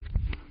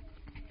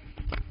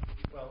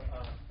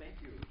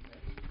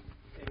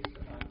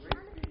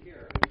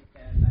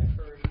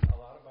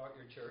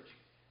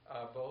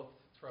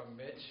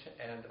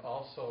and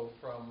also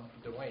from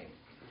Dwayne.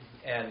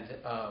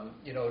 And,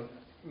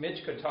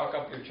 Mitch could talk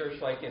up your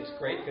church like it's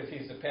great because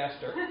he's the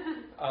pastor.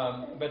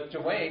 But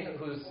Dwayne,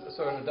 who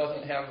sort of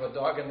doesn't have a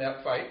dog in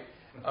that fight,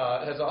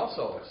 has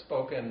also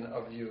spoken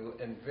of you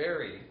in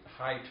very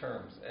high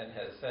terms and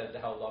has said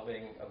how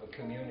loving of a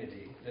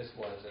community this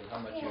was and how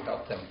much you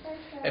helped him.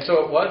 And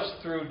so it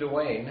was through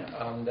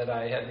Dwayne that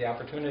I had the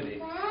opportunity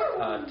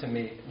to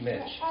meet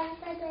Mitch.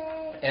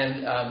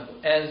 And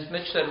as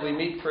Mitch said, we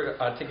meet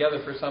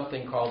together for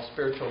something called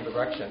Spiritual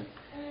Direction.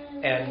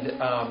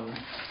 And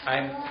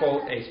I'm,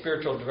 quote, a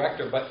spiritual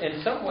director, but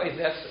in some ways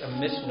that's a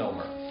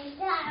misnomer.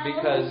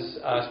 Because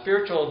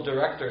spiritual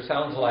director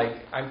sounds like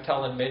I'm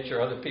telling Mitch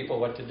or other people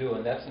what to do,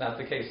 and that's not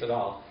the case at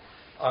all.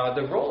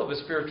 The role of a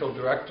spiritual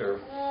director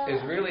is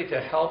really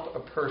to help a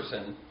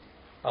person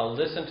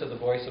listen to the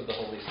voice of the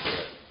Holy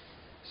Spirit.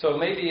 So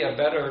maybe a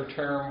better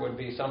term would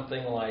be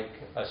something like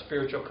a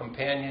spiritual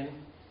companion,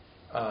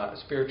 a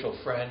spiritual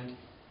friend.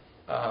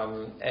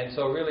 And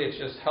so really it's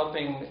just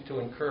helping to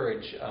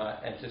encourage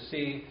and to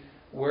see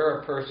where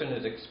a person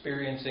is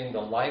experiencing the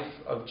life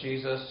of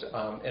Jesus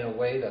in a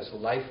way that's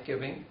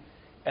life-giving,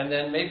 and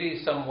then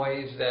maybe some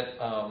ways that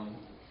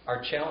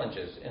are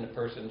challenges in a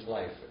person's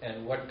life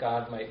and what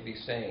God might be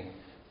saying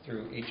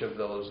through each of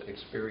those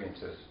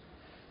experiences.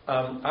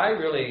 I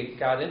really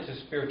got into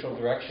spiritual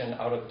direction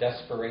out of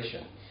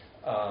desperation.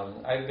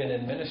 I've been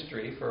in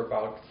ministry for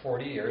about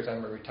 40 years.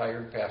 I'm a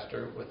retired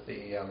pastor with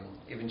the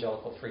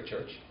Evangelical Free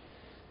Church.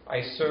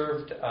 I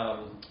served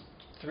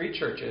 3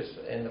 churches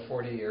in the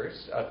 40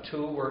 years.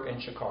 2 were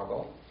in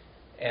Chicago,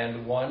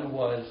 and 1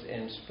 was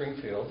in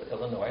Springfield,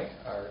 Illinois,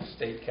 our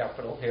state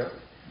capital here.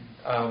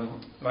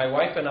 My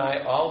wife and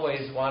I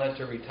always wanted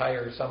to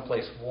retire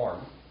someplace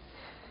warm,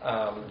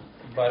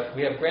 but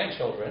we have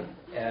grandchildren,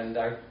 and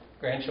our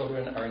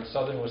grandchildren are in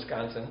southern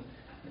Wisconsin,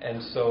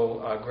 and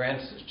so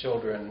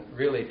grandchildren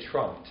really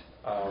trumped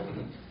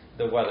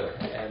the weather,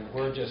 and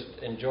we're just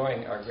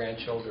enjoying our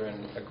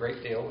grandchildren a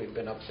great deal. We've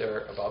been up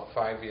there about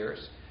 5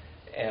 years.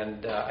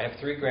 And I have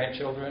 3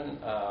 grandchildren,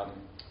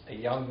 a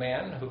young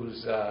man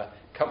who's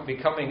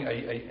becoming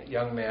a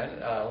young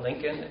man.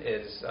 Lincoln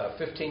is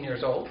 15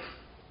 years old,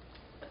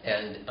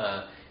 and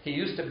he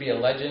used to be a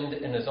legend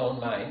in his own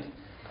mind,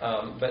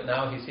 but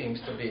now he seems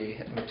to be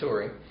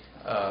maturing,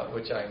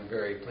 which I'm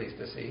very pleased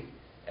to see.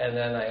 And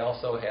then I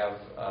also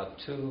have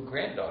 2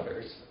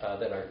 granddaughters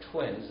that are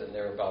twins, and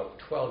they're about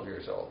 12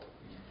 years old.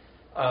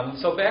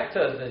 So back to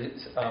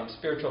the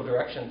spiritual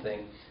direction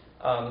thing.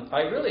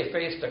 I really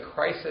faced a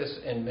crisis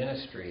in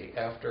ministry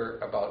after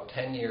about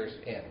 10 years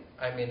in.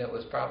 I mean, it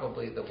was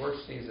probably the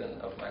worst season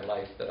of my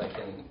life that I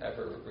can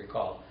ever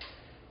recall.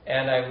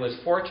 And I was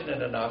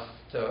fortunate enough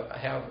to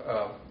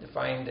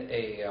find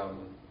a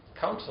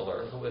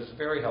counselor who was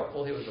very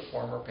helpful. He was a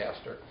former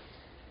pastor.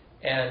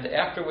 And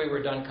after we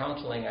were done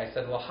counseling, I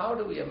said, well, how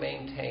do we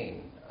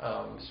maintain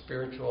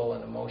spiritual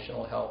and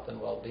emotional health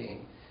and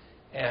well-being?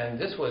 And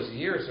this was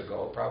years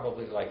ago,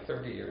 probably like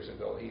 30 years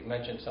ago. He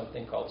mentioned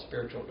something called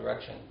spiritual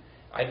direction.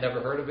 I'd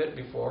never heard of it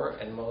before,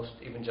 and most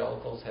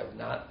evangelicals had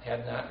not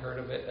heard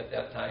of it at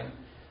that time.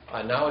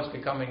 Now it's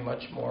becoming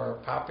much more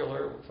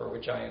popular, for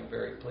which I am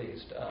very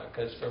pleased,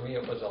 because for me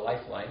it was a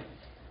lifeline.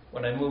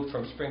 When I moved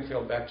from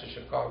Springfield back to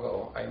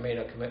Chicago, I made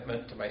a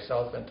commitment to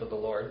myself and to the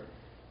Lord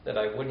that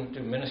I wouldn't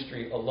do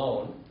ministry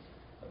alone,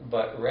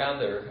 but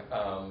rather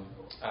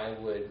I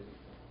would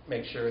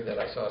make sure that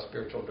I saw a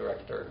spiritual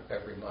director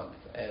every month.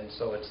 And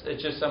so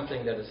it's just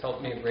something that has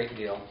helped me a great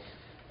deal,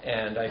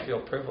 and I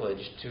feel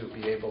privileged to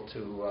be able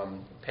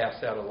to pass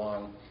that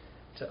along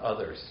to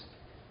others.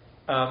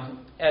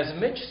 As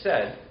Mitch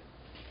said,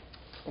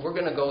 we're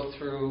going to go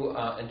through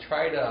and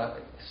try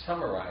to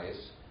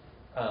summarize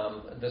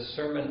the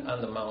Sermon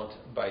on the Mount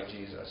by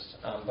Jesus.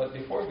 But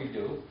before we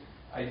do,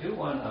 I do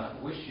want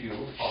to wish you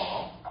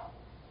all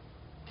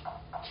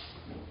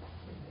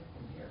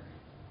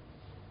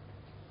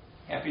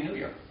Happy New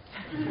Year.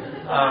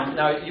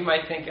 Now, you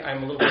might think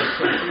I'm a little bit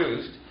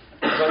confused,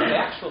 but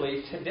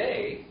actually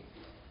today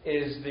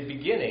is the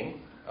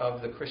beginning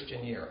of the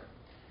Christian year.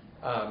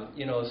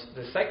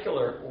 The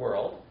secular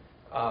world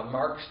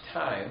marks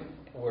time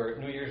where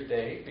New Year's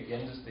Day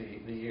begins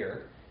the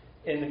year.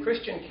 In the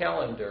Christian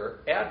calendar,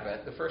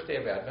 Advent, the first day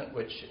of Advent,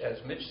 which, as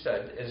Mitch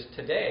said, is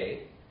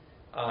today,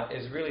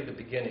 is really the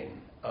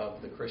beginning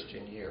of the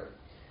Christian year.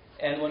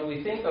 And when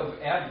we think of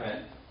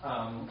Advent,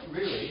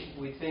 really,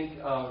 we think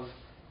of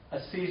a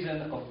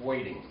season of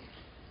waiting.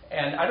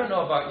 And I don't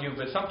know about you,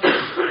 but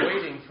sometimes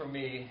waiting for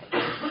me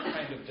is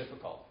kind of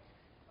difficult.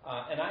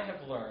 And I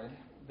have learned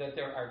that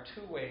there are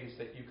 2 ways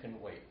that you can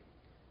wait.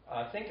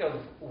 Think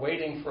of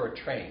waiting for a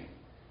train.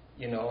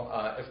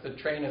 If the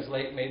train is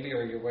late maybe,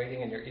 or you're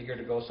waiting and you're eager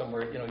to go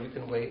somewhere, you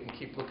can wait and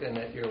keep looking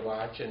at your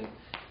watch and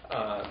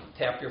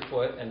tap your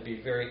foot and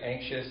be very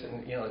anxious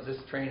and, is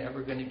this train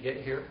ever going to get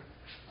here?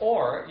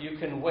 Or you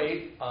can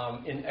wait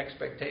in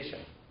expectation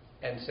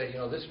and say,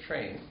 this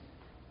train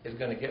is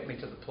going to get me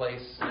to the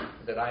place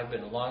that I've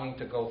been longing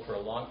to go for a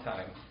long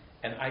time,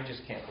 and I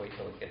just can't wait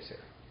till it gets here.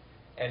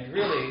 And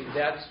really,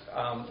 that's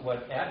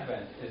what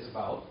Advent is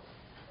about.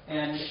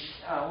 And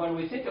when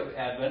we think of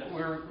Advent,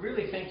 we're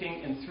really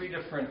thinking in three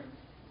different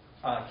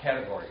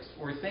categories.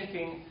 We're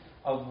thinking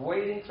of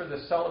waiting for the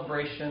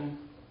celebration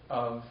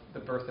of the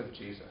birth of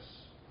Jesus.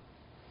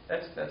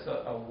 That's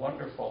a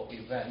wonderful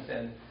event,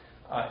 and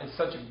it's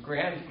such a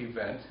grand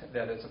event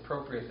that it's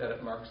appropriate that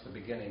it marks the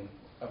beginning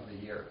of the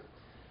year.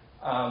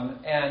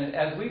 And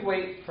as we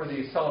wait for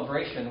the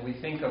celebration, we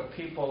think of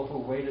people who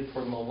waited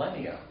for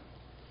millennia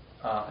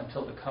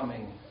until the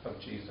coming of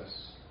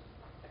Jesus,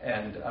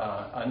 and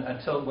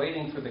until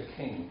waiting for the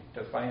King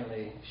to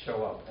finally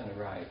show up and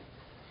arrive.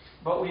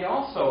 But we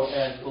also,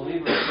 as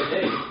believers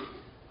today,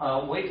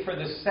 wait for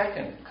the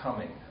second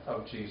coming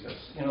of Jesus.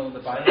 You know, the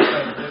Bible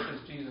says just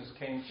as Jesus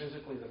came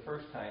physically the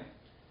first time,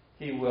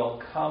 he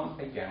will come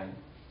again.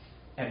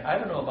 And I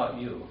don't know about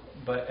you,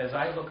 but as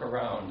I look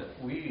around,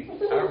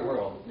 our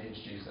world needs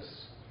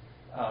Jesus.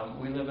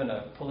 We live in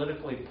a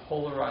politically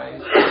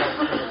polarized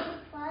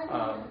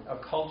culture, a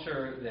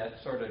culture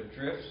that sort of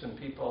drifts and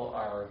people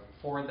are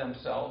for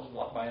themselves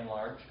by and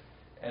large.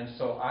 And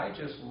so I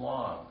just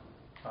long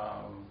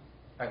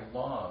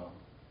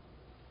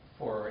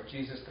for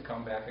Jesus to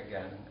come back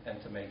again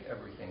and to make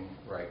everything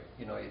right.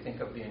 You know, you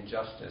think of the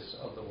injustice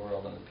of the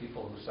world and the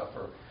people who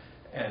suffer,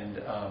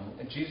 and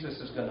Jesus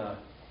is going to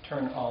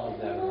turn all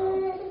of that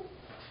around.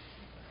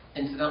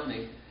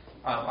 Incidentally,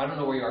 I don't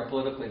know where you are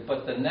politically,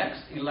 but the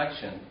next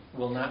election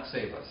will not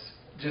save us.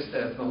 Just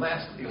as the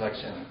last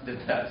election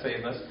did not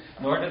save us,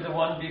 nor did the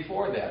one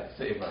before that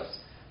save us.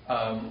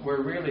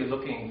 We're really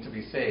looking to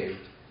be saved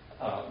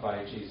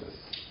by Jesus.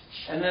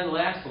 And then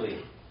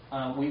lastly,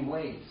 we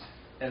wait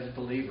as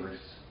believers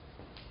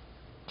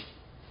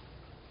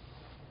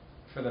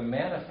for the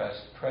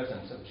manifest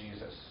presence of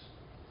Jesus.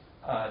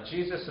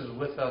 Jesus is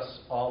with us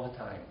all the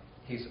time.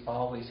 He's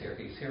always here.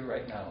 He's here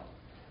right now.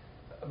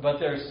 But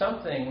there's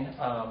something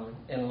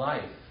in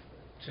life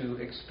to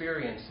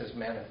experience his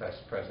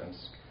manifest presence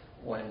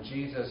when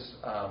Jesus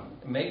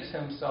makes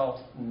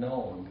himself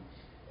known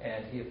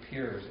and he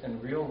appears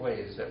in real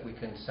ways that we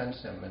can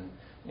sense him. And,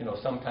 you know,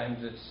 sometimes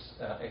it's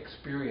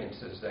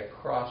experiences that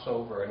cross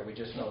over and we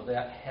just know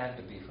that had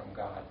to be from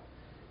God.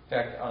 In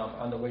fact,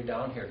 on the way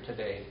down here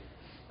today,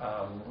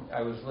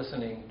 I was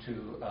listening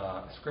to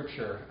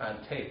scripture on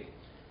tape.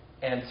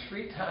 And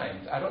 3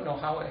 times, I don't know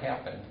how it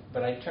happened,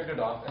 but I turned it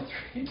off, and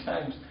 3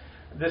 times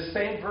the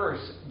same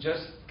verse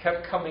just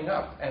kept coming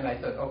up. And I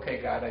thought,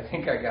 okay, God, I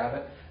think I got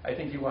it. I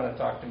think you want to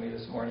talk to me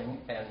this morning.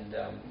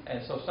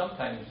 And so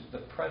sometimes the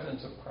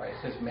presence of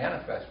Christ, his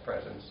manifest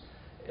presence,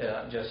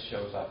 just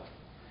shows up.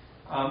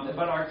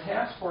 But our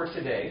task for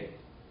today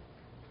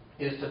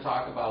is to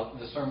talk about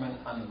the Sermon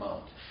on the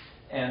Mount.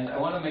 And I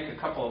want to make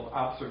a couple of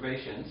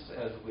observations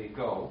as we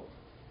go.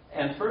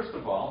 And first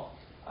of all,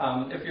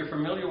 if you're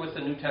familiar with the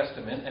New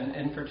Testament, and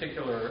in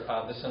particular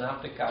the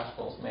Synoptic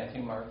Gospels,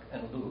 Matthew, Mark,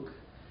 and Luke,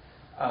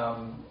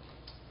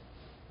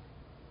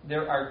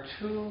 there are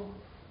two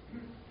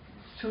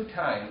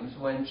times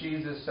when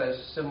Jesus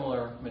says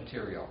similar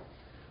material.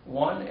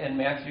 One in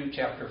Matthew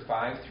chapter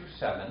 5 through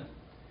 7,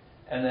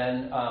 and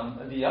then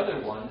the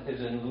other one is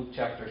in Luke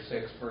chapter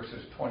 6,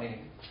 verses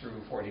 20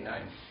 through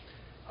 49.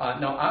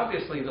 Now,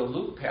 obviously, the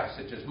Luke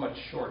passage is much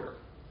shorter.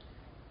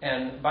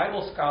 And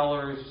Bible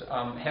scholars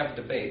have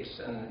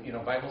debates, and you know,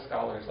 Bible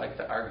scholars like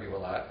to argue a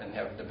lot and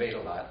have debate a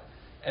lot.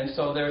 And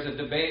so there's a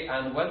debate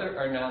on whether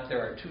or not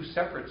there are 2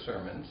 separate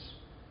sermons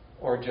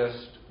or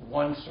just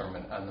one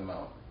Sermon on the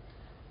Mount.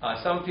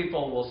 Some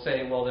people will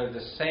say, well, they're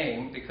the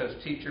same because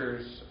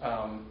teachers,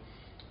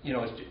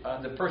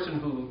 the person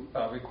who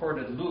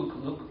recorded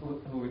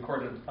who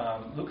recorded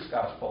Luke's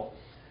Gospel,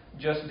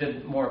 just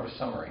did more of a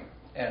summary,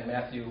 and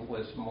Matthew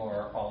was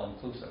more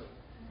all-inclusive.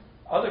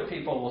 Other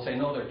people will say,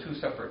 no, they're 2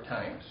 separate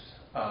times.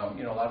 A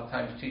lot of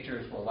times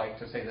teachers will like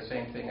to say the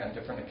same thing on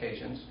different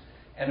occasions.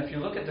 And if you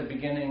look at the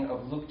beginning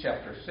of Luke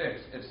chapter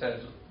 6, it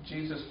says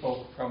Jesus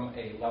spoke from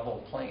a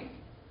level plain.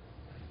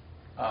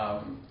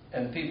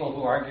 And people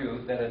who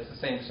argue that it's the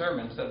same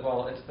sermon said,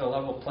 well, it's the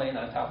level plain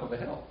on top of a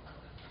hill.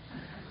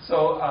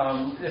 So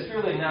it's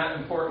really not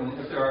important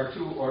if there are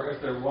 2 or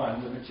if there are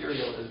 1. The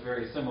material is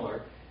very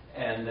similar,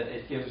 and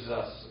it gives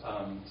us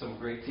some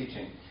great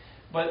teaching.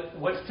 But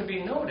what's to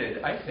be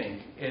noted, I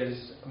think,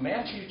 is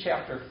Matthew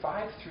chapter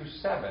 5 through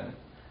 7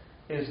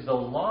 is the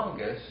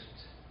longest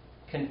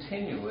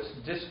continuous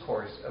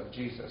discourse of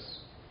Jesus.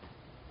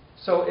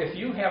 So if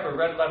you have a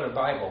red letter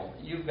Bible,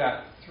 you've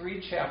got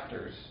 3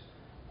 chapters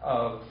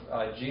of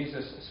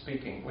Jesus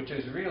speaking, which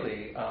is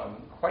really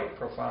quite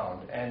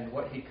profound. And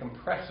what he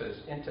compresses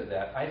into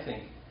that, I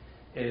think,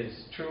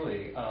 is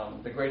truly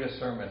the greatest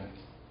sermon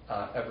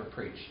ever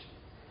preached.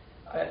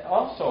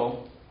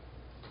 Also,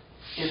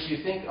 if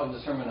you think of the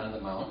Sermon on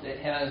the Mount, it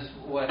has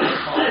what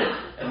I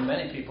call, and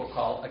many people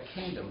call, a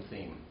kingdom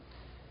theme.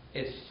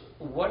 It's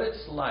what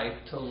it's like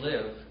to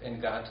live in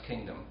God's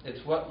kingdom.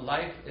 It's what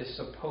life is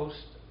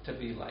supposed to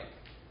be like.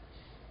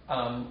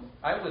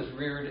 I was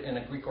reared in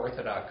a Greek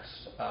Orthodox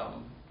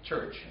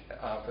church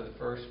for the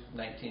first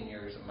 19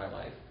 years of my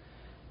life.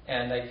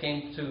 And I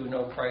came to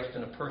know Christ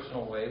in a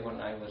personal way when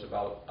I was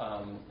about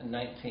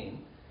 19.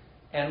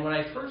 And when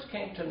I first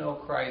came to know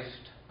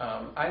Christ,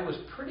 I was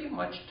pretty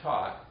much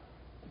taught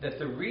that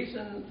the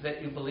reason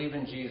that you believe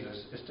in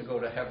Jesus is to go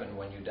to heaven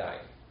when you die.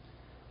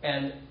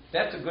 And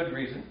that's a good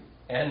reason.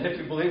 And if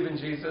you believe in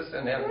Jesus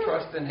and have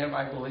trust in Him,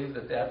 I believe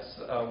that that's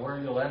where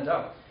you'll end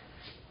up.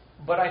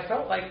 But I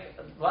felt like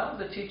a lot of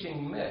the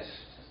teaching missed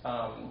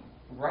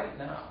right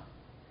now.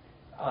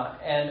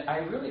 And I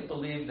really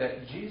believe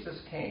that Jesus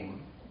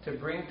came to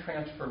bring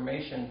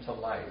transformation to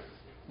life,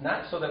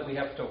 not so that we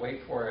have to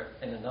wait for it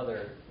in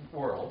another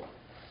world,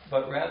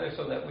 but rather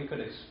so that we could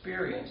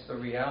experience the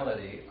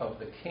reality of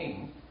the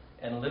King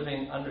and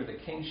living under the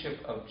kingship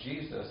of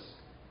Jesus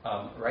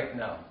right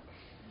now.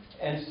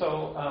 And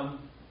so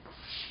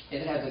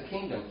it has a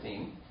kingdom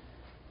theme.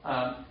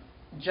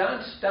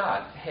 John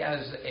Stott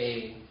has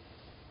a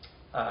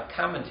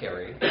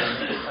commentary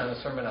on the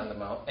Sermon on the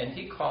Mount, and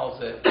he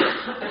calls it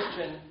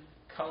Christian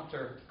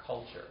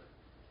Counterculture.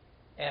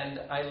 And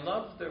I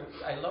love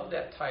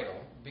that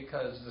title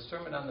because the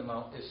Sermon on the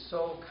Mount is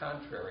so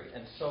contrary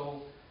and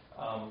so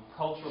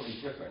culturally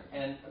different.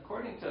 And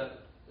according to,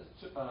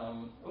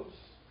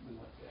 we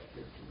went back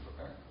here too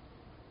far.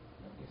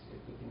 Let me see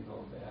if we can go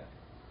back.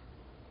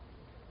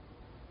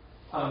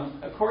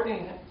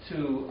 According to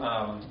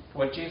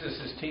what Jesus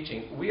is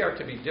teaching, we are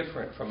to be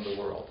different from the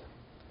world.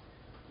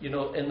 You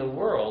know, in the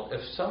world,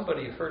 if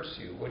somebody hurts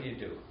you, what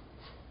do?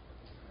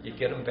 You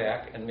get them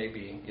back and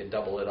maybe you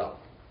double it up.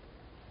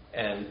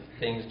 And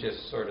things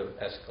just sort of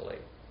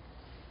escalate.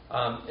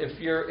 If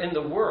you're in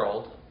the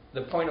world,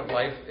 the point of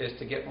life is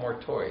to get more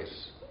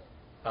toys.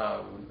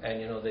 And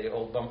you know, the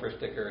old bumper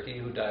sticker, he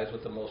who dies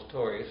with the most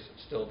toys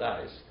still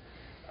dies.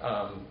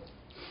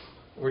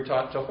 We're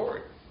taught to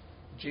hoard.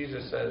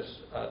 Jesus says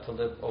to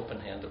live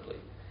open-handedly.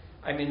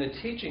 I mean, the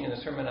teaching in the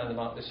Sermon on the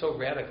Mount is so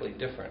radically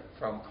different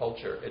from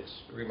culture, it's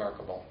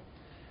remarkable.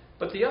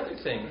 But the other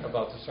thing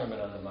about the Sermon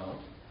on the Mount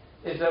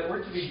is that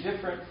we're to be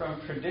different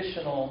from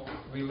traditional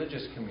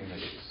religious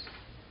communities.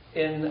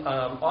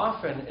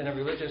 Often in a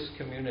religious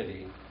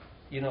community,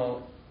 you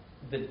know,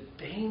 the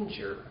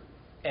danger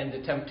and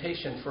the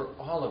temptation for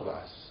all of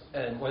us,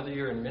 and whether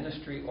you're in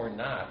ministry or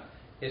not,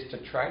 is to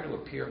try to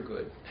appear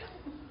good.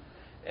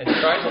 And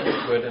try to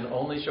look good and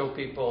only show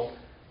people,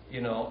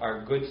 you know,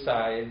 our good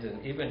sides,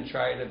 and even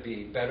try to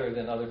be better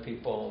than other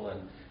people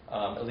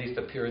and at least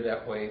appear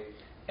that way.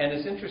 And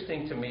it's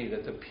interesting to me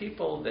that the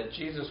people that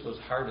Jesus was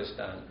hardest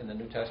on in the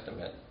New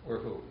Testament were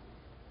who?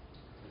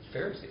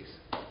 Pharisees.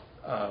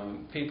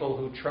 People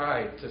who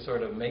tried to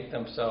sort of make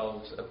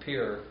themselves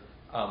appear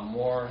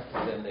more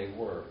than they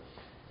were.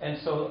 And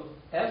so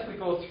as we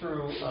go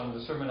through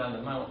the Sermon on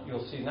the Mount,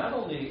 you'll see not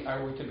only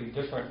are we to be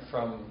different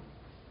from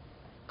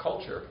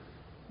culture,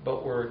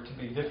 but we're to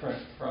be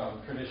different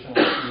from traditional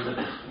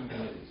religious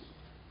communities.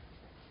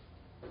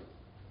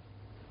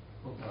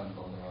 Hope I'm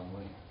going the wrong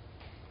way.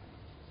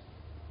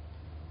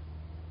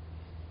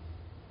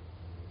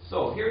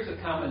 So here's a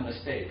common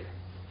mistake.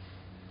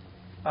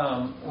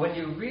 When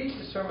you read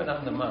the Sermon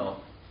on the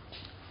Mount,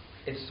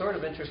 it's sort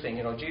of interesting.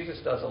 You know, Jesus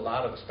does a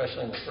lot of,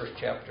 especially in the first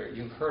chapter,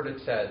 you've heard it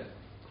said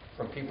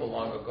from people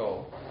long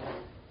ago,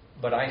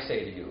 but I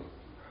say to you.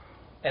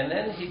 And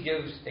then he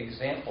gives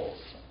examples.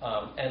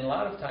 And a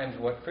lot of times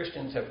what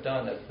Christians have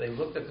done is they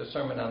looked at the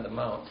Sermon on the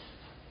Mount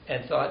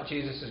and thought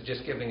Jesus is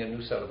just giving a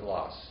new set of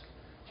laws.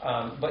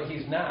 But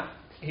he's not.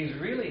 He's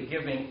really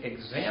giving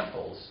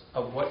examples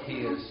of what he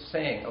is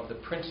saying, of the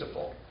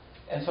principle.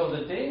 And so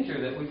the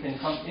danger that we can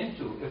come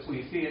into if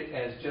we see it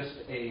as just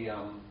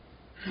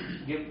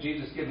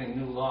Jesus giving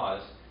new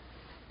laws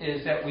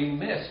is that we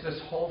miss this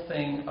whole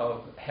thing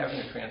of having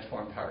a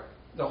transformed heart.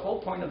 The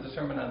whole point of the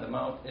Sermon on the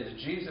Mount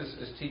is Jesus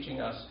is teaching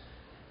us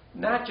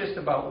not just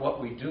about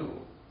what we do,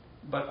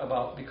 but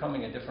about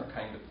becoming a different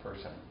kind of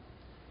person.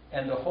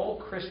 And the whole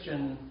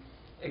Christian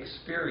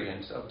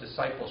experience of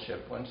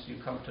discipleship, once you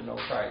come to know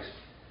Christ,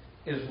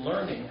 is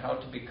learning how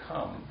to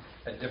become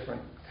a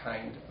different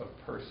kind of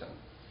person.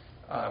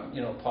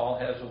 Paul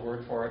has a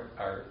word for it,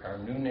 our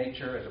new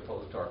nature as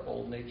opposed to our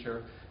old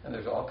nature, and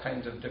there's all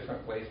kinds of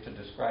different ways to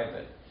describe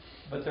it.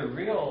 But the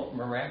real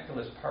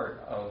miraculous part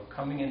of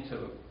coming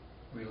into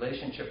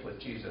relationship with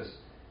Jesus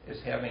is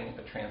having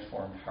a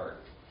transformed heart.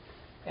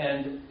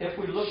 And if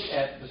we look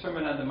at the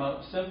Sermon on the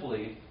Mount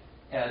simply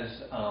as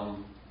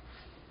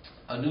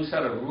a new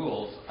set of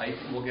rules, I think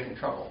we'll get in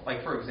trouble.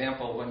 Like, for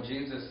example, when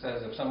Jesus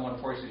says, if someone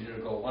forces you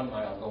to go 1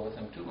 mile, go with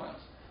him 2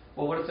 miles.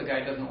 Well, what if the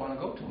guy doesn't want to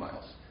go 2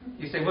 miles?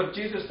 You say, well,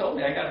 Jesus told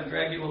me I got to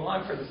drag you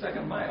along for the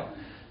 2nd mile.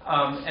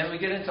 And we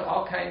get into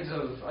all kinds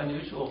of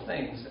unusual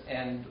things.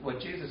 And what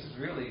Jesus is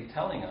really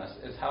telling us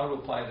is how to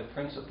apply the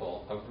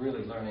principle of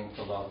really learning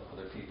to love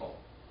other people.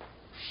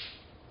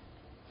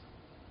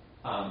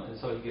 And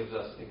so he gives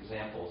us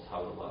examples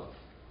how to love.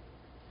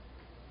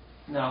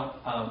 Now,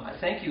 I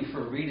thank you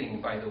for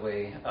reading, by the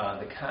way,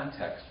 the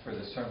context for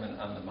the Sermon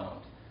on the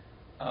Mount.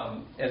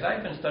 As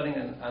I've been studying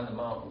on the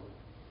Mount,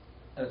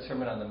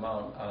 Sermon on the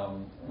Mount,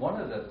 one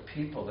of the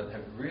people that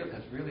has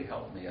really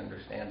helped me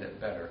understand it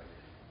better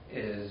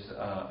is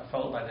a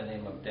fellow by the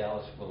name of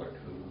Dallas Willard,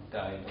 who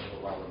died a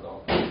little while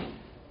ago.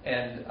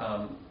 And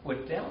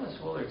what Dallas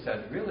Willard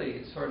said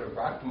really sort of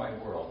rocked my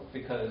world,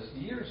 because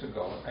years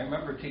ago, I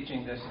remember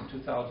teaching this in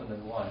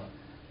 2001,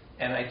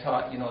 and I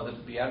taught,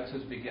 the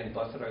Beatitudes begin,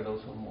 blessed are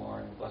those who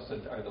mourn,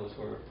 blessed are those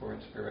who are poor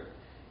in spirit.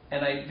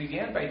 And I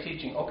began by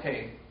teaching,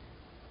 okay,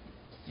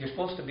 you're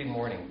supposed to be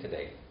mourning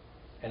today.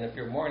 And if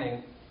you're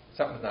mourning,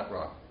 something's not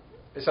wrong.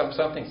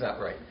 Something's not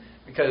right.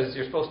 Because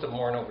you're supposed to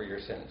mourn over your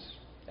sins,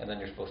 and then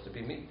you're supposed to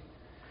be meek.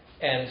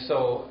 And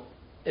so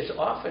it's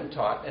often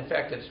taught, in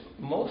fact, it's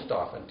most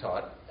often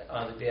taught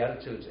on the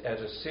Beatitudes as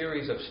a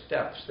series of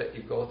steps that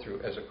you go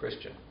through as a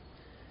Christian.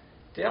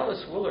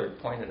 Dallas Willard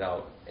pointed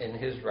out in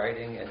his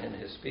writing and in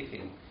his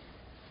speaking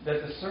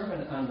that the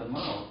Sermon on the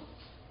Mount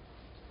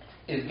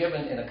is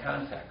given in a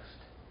context.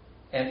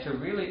 And to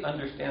really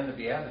understand the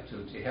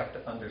Beatitudes, you have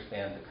to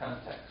understand the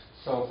context.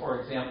 So,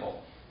 for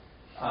example,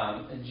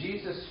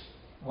 Jesus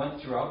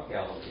went throughout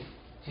Galilee,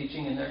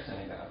 teaching in their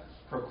synagogues,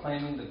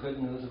 proclaiming the good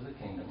news of the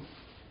kingdom,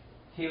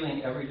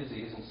 healing every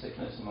disease and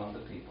sickness among the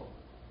people.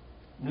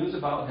 News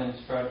about him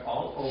spread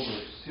all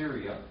over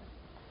Syria.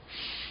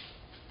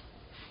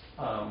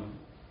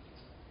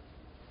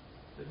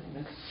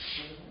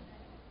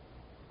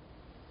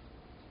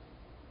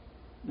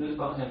 News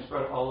about him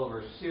spread all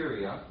over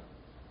Syria.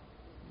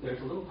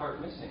 There's a little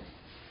part missing.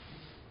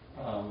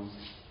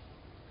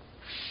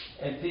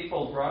 And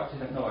people brought to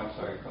him,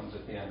 it comes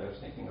at the end. I was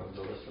thinking of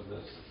the list of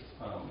the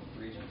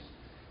regions.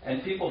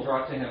 And people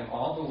brought to him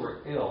all who were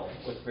ill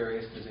with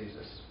various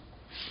diseases.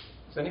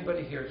 Is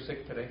anybody here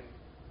sick today?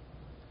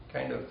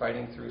 Kind of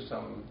fighting through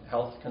some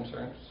health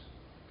concerns?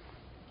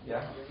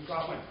 Yeah?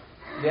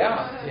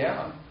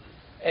 Yeah.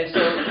 And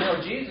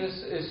so,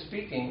 Jesus is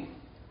speaking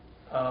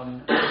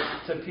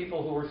to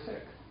people who were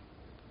sick.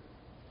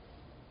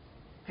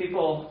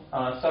 People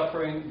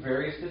suffering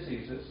various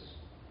diseases,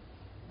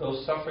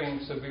 those suffering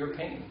severe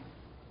pain.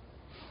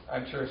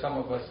 I'm sure some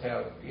of us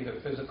have either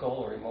physical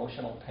or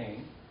emotional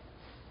pain.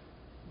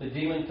 The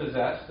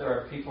demon-possessed, there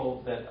are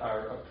people that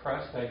are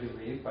oppressed, I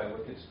believe, by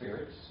wicked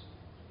spirits.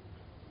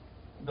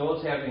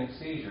 Those having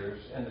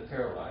seizures and the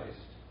paralyzed,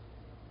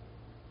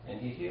 and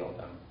he healed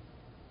them.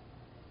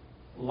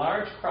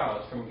 Large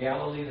crowds from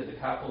Galilee, the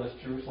Decapolis,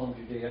 Jerusalem,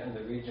 Judea, and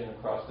the region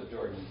across the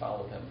Jordan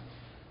followed him.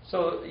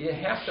 So you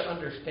have to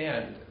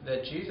understand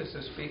that Jesus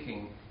is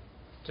speaking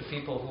to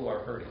people who are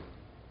hurting.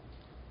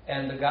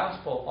 And the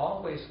gospel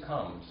always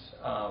comes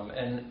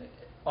and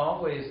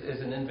always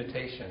is an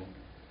invitation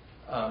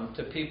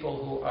to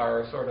people who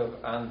are sort of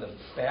on the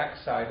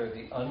backside or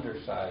the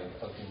underside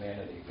of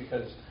humanity.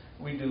 Because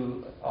we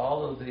do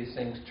all of these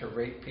things to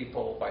rate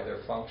people by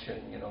their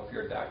function. If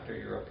you're a doctor,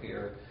 you're up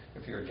here.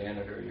 If you're a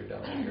janitor, you're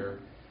down here.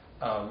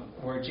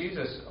 Where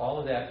Jesus, all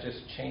of that just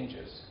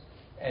changes.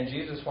 And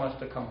Jesus wants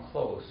to come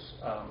close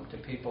to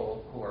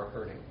people who are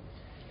hurting.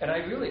 And I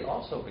really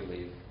also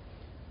believe,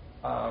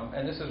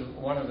 and this is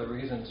one of the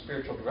reasons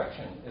spiritual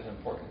direction is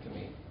important to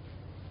me,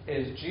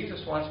 is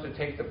Jesus wants to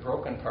take the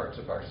broken parts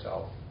of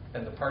ourselves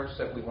and the parts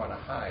that we want to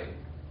hide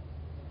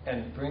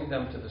and bring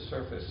them to the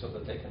surface so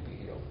that they can be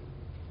healed.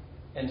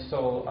 And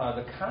so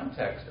the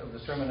context of the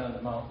Sermon on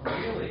the Mount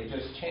really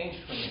just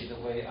changed for me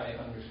the way I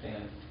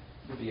understand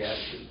the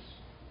Beatitudes.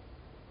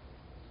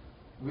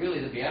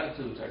 Really, the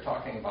Beatitudes are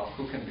talking about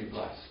who can be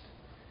blessed.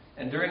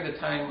 And during the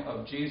time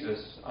of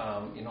Jesus,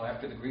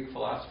 after the Greek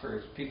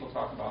philosophers, people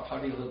talk about how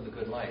do you live the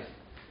good life.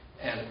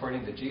 And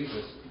according to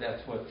Jesus,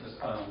 that's what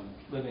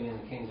living in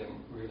the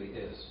kingdom really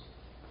is.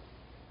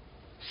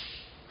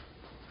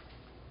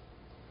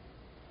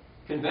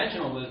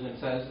 Conventional wisdom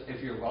says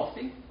if you're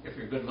wealthy, if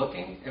you're good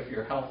looking, if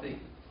you're healthy,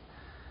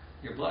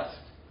 you're blessed.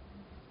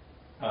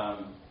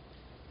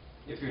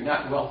 If you're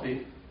not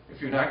wealthy, if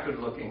you're not good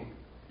looking,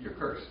 you're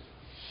cursed.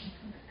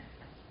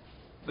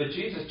 But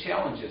Jesus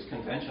challenges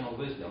conventional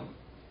wisdom,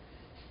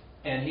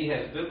 and he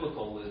has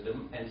biblical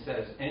wisdom and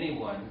says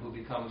anyone who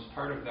becomes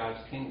part of God's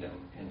kingdom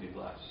can be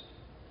blessed.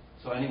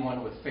 So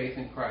anyone with faith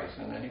in Christ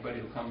and anybody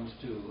who comes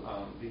to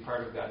be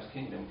part of God's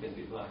kingdom can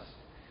be blessed.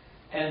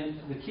 And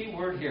the key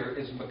word here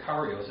is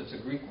makarios. It's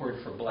a Greek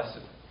word for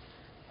blessed.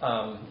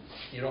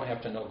 You don't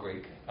have to know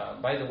Greek.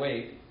 By the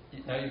way,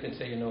 now you can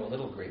say you know a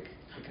little Greek,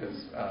 because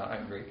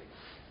I'm Greek.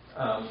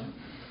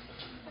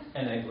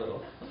 And I'm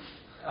little.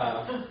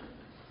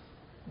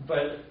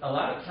 But a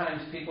lot of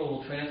times people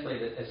will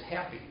translate it as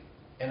happy.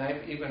 And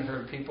I've even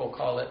heard people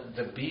call it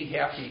the be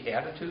happy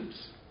attitudes.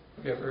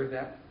 Have you ever heard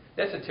that?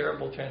 That's a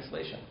terrible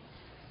translation.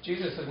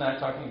 Jesus is not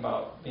talking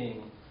about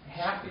being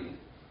happy.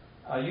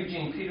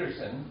 Eugene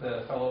Peterson,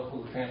 the fellow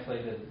who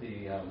translated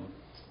the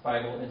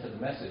Bible into the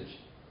Message,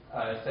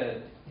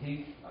 said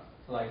he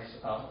likes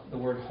the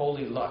word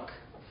holy luck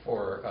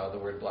for the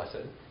word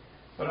blessed.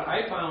 But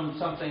I found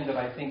something that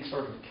I think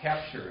sort of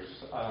captures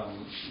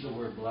the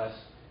word blessed,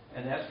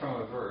 and that's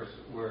from a verse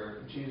where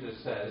Jesus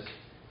says,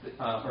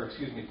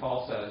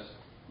 Paul says,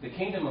 the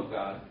kingdom of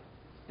God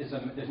is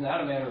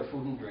not a matter of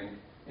food and drink,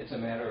 it's a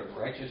matter of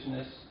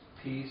righteousness,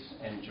 peace,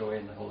 and joy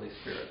in the Holy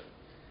Spirit.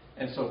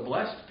 And so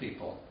blessed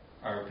people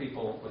are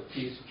people with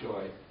peace,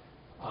 joy,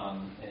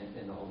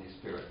 in the Holy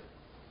Spirit.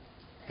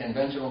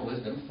 Conventional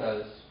wisdom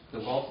says the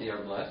wealthy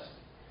are blessed,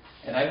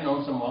 And I've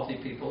known some wealthy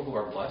people who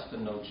are blessed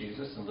and know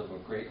Jesus and live a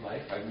great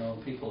life. I've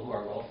known people who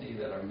are wealthy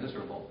that are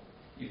miserable.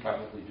 You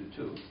probably do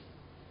too.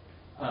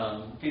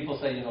 People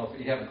say, if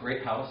you have a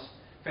great house.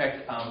 In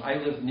fact, I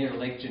live near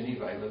Lake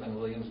Geneva. I live in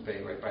Williams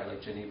Bay, right by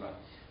Lake Geneva.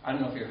 I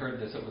don't know if you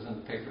heard this. It was in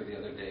the paper the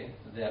other day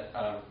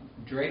that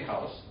Dre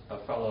House,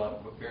 a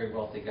fellow, a very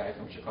wealthy guy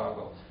from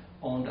Chicago,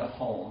 owned a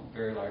home,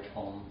 very large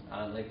home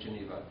on Lake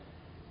Geneva,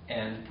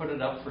 and put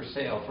it up for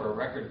sale for a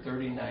record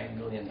 $39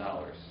 million.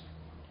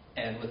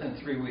 And within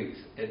 3 weeks,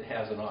 it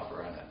has an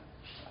offer on it.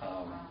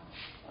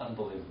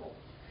 Unbelievable.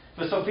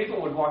 But so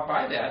people would walk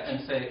by that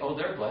and say, oh,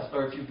 they're blessed.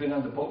 Or if you've been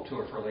on the boat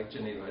tour for Lake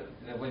Geneva,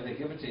 the way they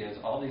give it to you is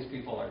all these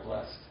people are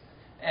blessed.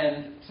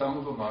 And some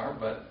of them are,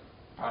 but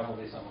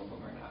probably some of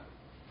them are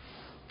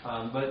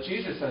not. But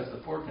Jesus says the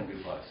poor can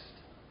be blessed.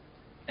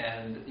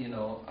 And,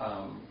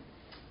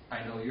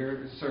 I know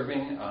you're serving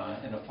in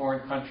a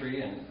foreign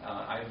country, and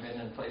I've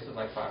been in places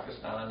like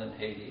Pakistan and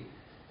Haiti.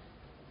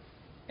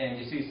 And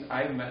you see,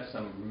 I've met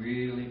some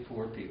really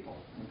poor people.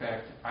 In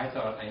fact, I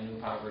thought I knew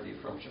poverty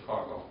from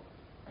Chicago.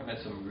 I met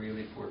some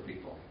really poor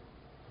people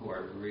who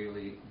are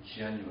really,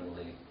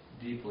 genuinely,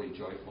 deeply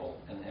joyful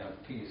and have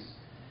peace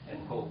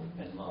and hope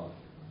and love.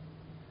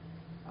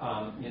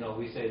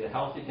 We say the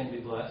healthy can be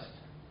blessed.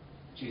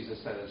 Jesus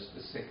says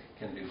the sick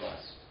can be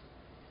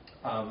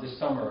blessed. This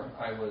summer,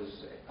 I was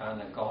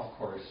on a golf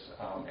course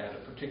at a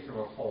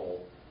particular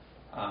hole,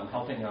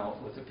 helping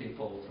out with the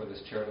people for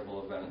this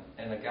charitable event.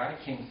 And a guy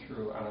came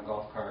through on a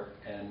golf cart,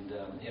 and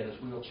he had his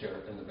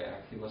wheelchair in the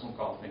back. He wasn't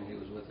golfing. He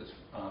was with his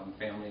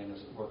family and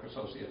his work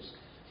associates.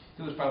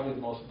 He was probably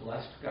the most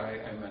blessed guy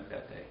I met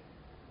that day.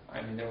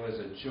 I mean, there was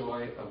a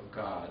joy of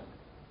God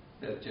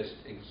that just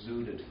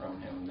exuded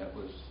from him that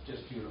was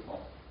just beautiful.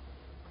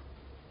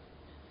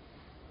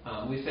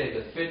 We say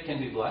the fit can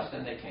be blessed,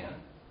 and they can.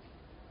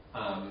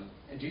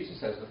 And Jesus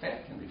says the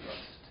fat can be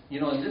blessed.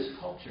 In this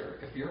culture,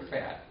 if you're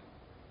fat,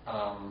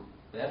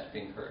 that's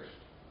being cursed.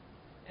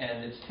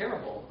 And it's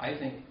terrible. I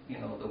think,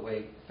 the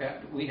way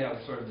we have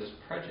sort of this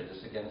prejudice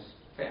against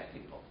fat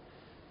people.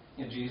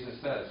 Jesus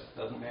says,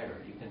 doesn't matter,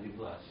 you can be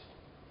blessed.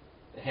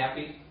 The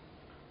happy,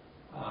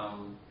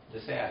 the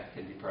sad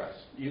can be blessed.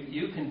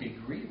 You can be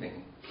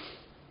grieving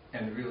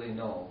and really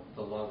know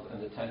the love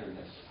and the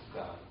tenderness of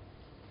God.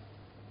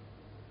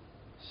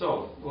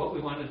 So, what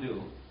we want to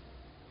do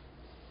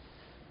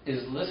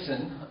is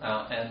listen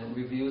and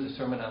review the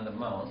Sermon on the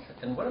Mount.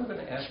 And what I'm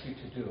going to ask you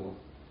to do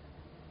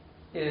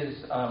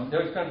is,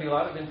 there's going to be a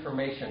lot of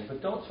information,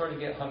 but don't sort of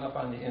get hung up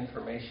on the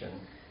information.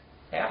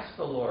 Ask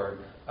the Lord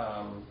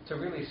to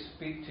really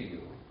speak to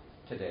you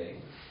today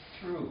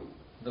through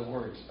the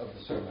words of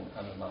the Sermon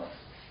on the Mount.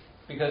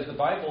 Because the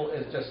Bible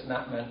is just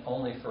not meant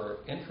only for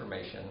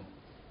information,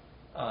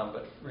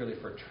 but really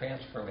for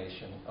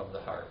transformation of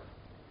the heart.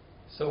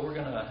 So we're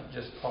going to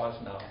just pause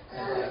now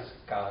and ask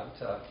God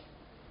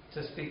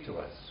to speak to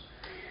us.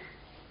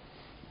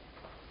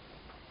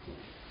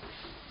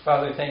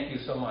 Father, thank you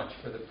so much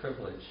for the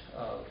privilege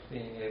of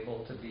being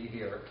able to be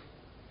here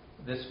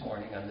this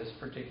morning on this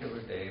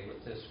particular day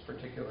with this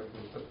particular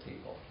group of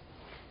people.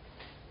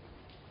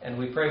 And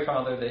we pray,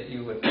 Father, that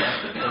you would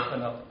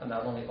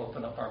not only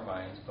open up our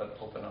minds, but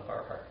open up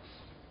our hearts.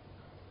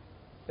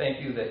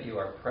 Thank you that you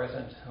are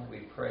present.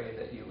 We pray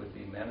that you would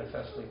be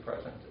manifestly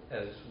present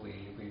as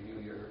we review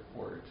your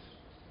words.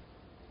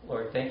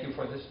 Lord, thank you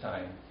for this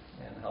time,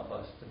 and help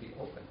us to be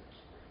open.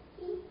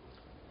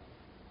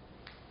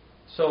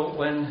 So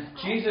when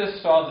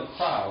Jesus saw the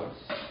crowds,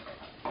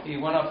 he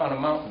went up on a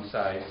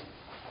mountainside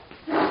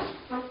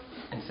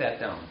and sat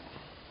down.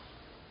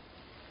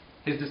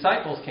 His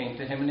disciples came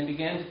to him and he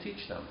began to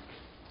teach them.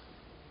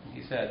 And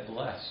he said,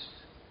 "Blessed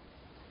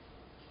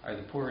are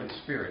the poor in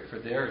spirit, for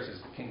theirs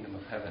is the kingdom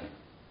of heaven.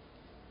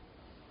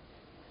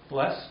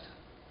 Blessed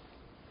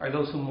are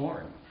those who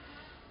mourn,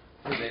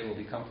 for they will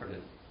be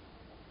comforted.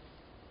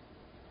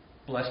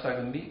 Blessed are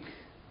the meek,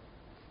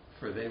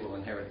 for they will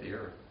inherit the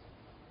earth.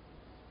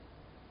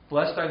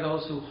 Blessed are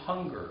those who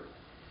hunger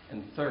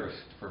and thirst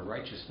for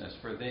righteousness,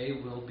 for they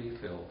will be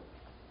filled.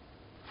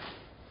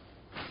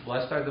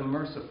 Blessed are the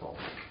merciful,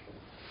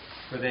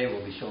 for they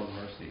will be shown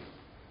mercy.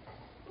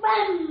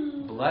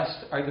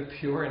 Blessed are the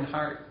pure in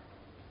heart,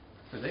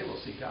 for they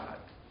will see God.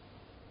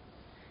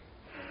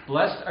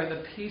 Blessed are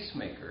the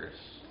peacemakers,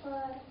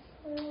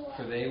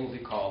 for they will be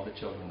called the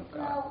children of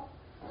God.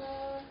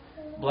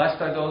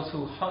 Blessed are those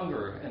who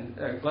hunger, and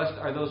blessed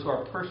are those who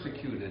are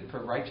persecuted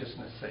for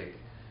righteousness' sake,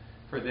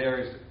 for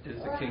theirs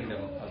is the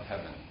kingdom of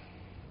heaven.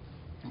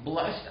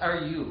 Blessed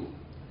are you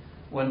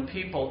when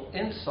people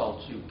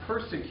insult you,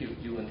 persecute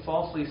you, and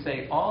falsely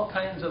say all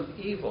kinds of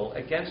evil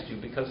against you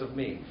because of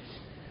me.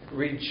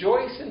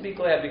 Rejoice and be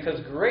glad, because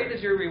great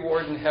is your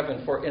reward in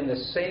heaven, for in the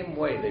same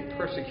way they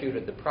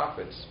persecuted the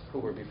prophets who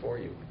were before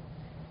you.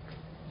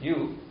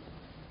 You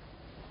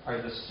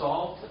are the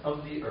salt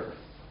of the earth.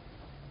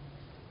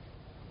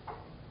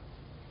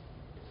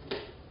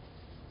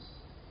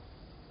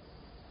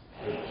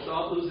 If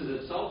salt loses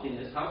its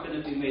saltiness, how can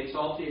it be made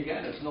salty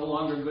again? It's no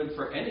longer good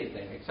for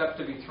anything except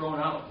to be thrown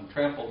out and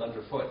trampled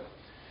underfoot.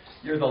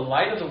 You're the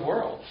light of the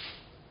world.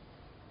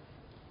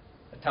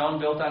 A town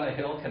built on a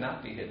hill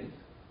cannot be hidden.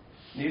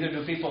 Neither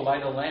do people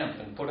light a lamp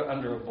and put it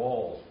under a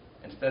bowl.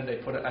 Instead, they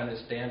put it on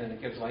a stand, and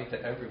it gives light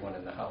to everyone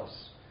in the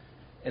house.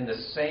 In the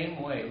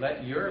same way,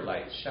 let your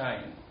light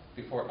shine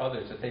before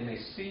others, that they may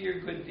see your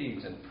good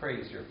deeds and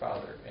praise your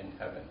Father in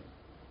heaven.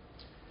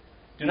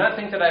 Do not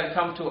think that I have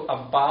come to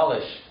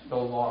abolish the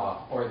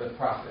law or the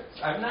prophets.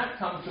 I have not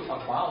come to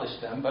abolish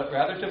them, but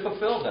rather to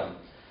fulfill them.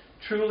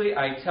 Truly,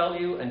 I tell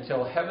you,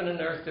 until heaven and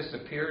earth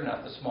disappear,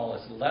 not the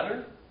smallest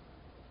letter,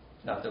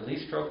 not the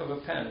least stroke of a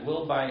pen,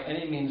 will by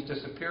any means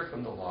disappear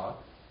from the law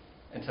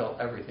until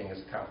everything is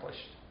accomplished.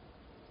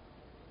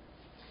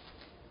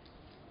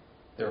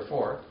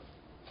 Therefore,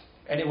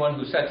 anyone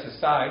who sets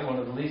aside one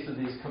of the least of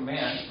these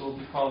commands will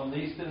be called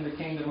least in the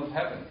kingdom of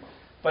heaven.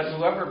 But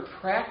whoever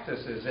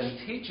practices and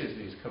teaches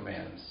these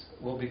commands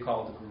will be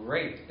called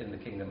great in the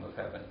kingdom of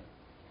heaven.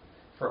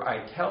 For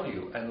I tell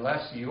you,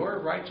 unless your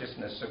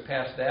righteousness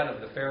surpass that of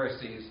the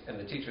Pharisees and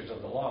the teachers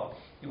of the law,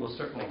 you will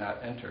certainly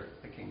not enter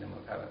the kingdom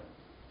of heaven.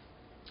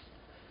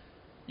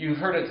 You've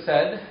heard it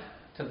said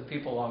to the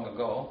people long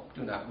ago,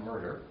 do not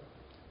murder,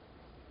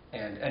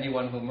 and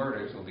anyone who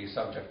murders will be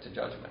subject to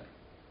judgment.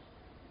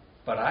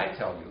 But I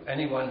tell you,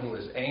 anyone who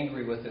is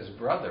angry with his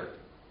brother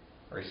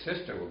or his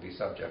sister will be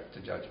subject to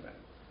judgment.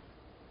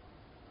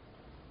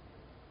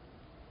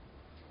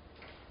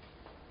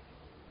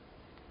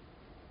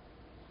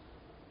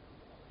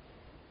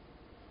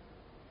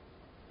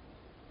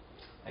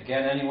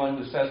 Again, anyone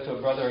who says to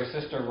a brother or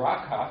sister,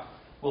 Raca,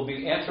 will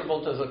be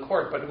answerable to the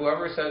court, but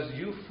whoever says,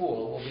 you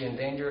fool, will be in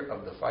danger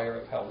of the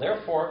fire of hell.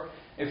 Therefore,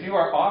 if you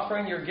are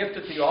offering your gift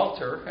at the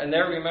altar, and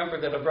there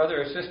remember that a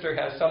brother or sister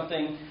has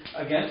something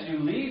against you,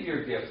 leave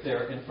your gift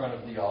there in front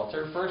of the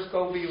altar. First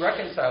go be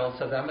reconciled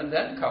to them, and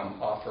then come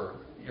offer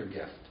your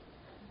gift.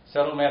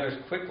 Settle matters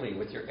quickly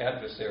with your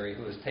adversary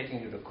who is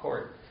taking you to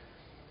court,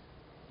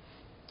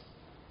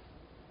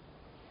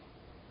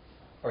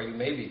 or you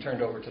may be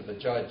turned over to the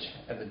judge,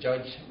 and the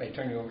judge may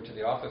turn you over to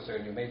the officer,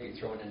 and you may be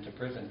thrown into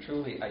prison.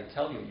 Truly, I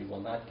tell you, you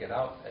will not get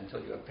out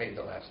until you have paid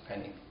the last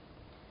penny.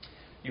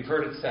 You've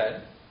heard it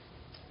said,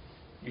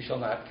 you shall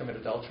not commit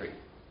adultery.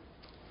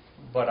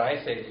 But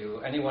I say to you,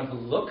 anyone who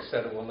looks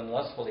at a woman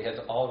lustfully has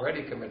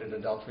already committed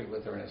adultery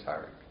with her in his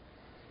heart.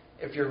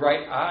 If your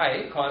right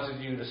eye causes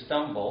you to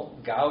stumble,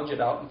 gouge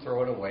it out and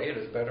throw it away. It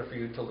is better for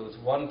you to lose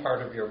one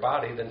part of your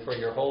body than for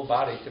your whole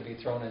body to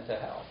be thrown into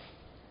hell.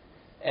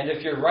 And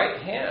if your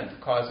right hand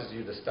causes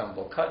you to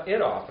stumble, cut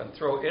it off and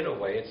throw it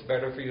away. It's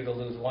better for you to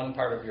lose one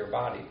part of your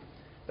body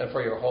than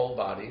for your whole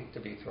body to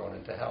be thrown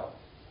into hell.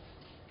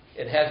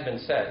 It has been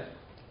said,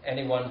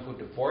 anyone who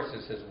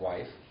divorces his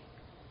wife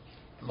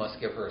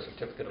must give her a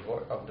certificate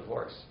of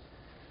divorce.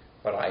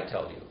 But I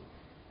tell you,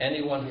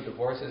 anyone who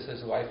divorces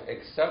his wife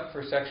except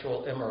for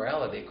sexual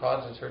immorality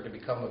causes her to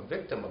become a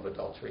victim of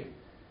adultery,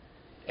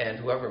 and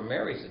whoever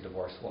marries a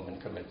divorced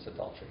woman commits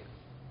adultery.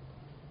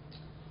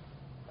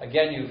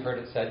 Again, you've heard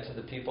it said to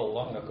the people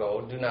long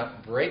ago, do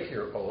not break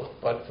your oath,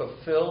 but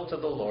fulfill to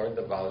the Lord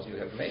the vows you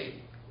have made.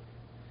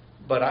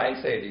 But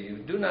I say to you,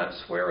 do not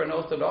swear an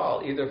oath at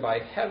all, either by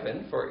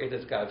heaven, for it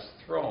is God's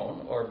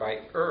throne, or by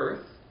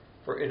earth,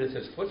 for it is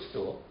his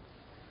footstool,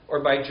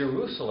 or by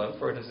Jerusalem,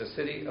 for it is the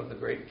city of the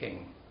great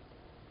king.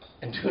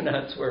 And do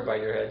not swear by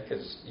your head,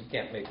 because you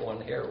can't make one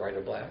hair white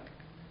or black.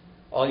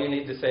 All you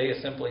need to say is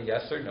simply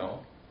yes or no.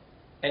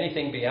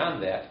 Anything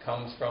beyond that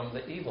comes from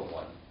the evil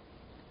one.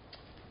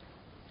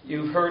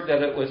 You've heard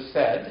that it was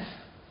said,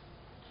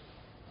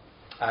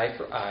 eye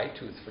for eye,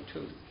 tooth for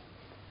tooth.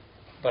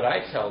 But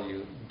I tell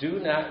you, do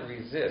not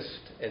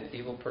resist an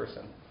evil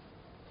person.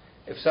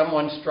 If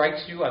someone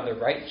strikes you on the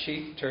right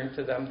cheek, turn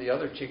to them the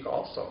other cheek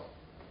also.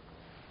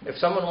 If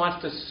someone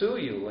wants to sue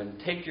you and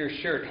take your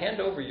shirt, hand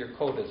over your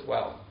coat as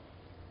well.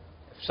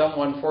 If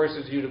someone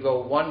forces you to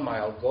go 1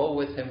 mile, go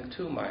with him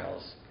 2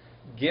 miles.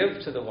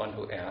 Give to the one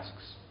who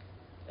asks,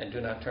 and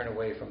do not turn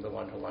away from the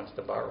one who wants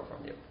to borrow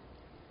from you.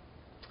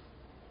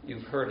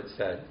 You've heard it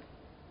said,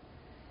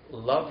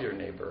 love your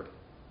neighbor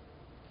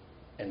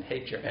and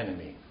hate your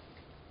enemy.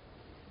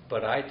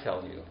 But I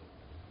tell you,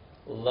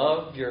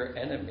 love your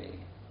enemy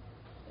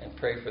and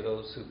pray for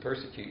those who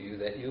persecute you,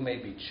 that you may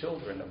be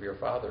children of your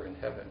Father in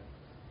heaven.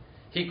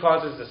 He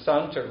causes the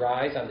sun to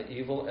rise on the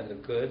evil and the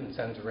good, and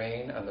sends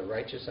rain on the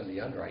righteous and the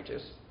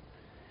unrighteous.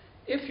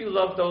 If you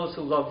love those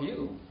who love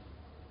you,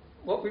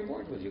 what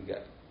reward will you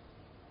get?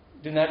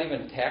 Do not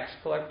even tax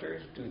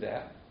collectors do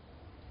that?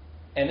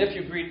 And if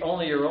you greet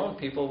only your own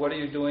people, what are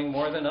you doing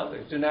more than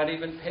others? Do not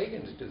even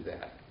pagans do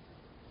that?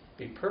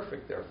 Be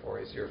perfect, therefore,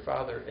 as your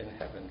Father in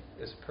heaven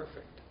is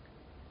perfect.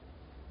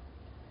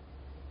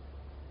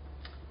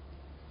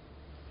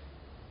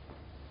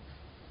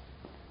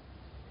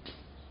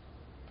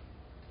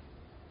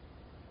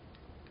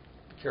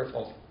 Be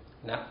careful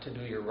not to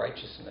do your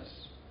righteousness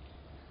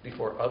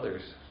before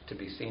others to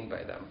be seen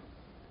by them.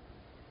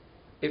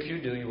 If you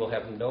do, you will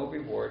have no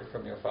reward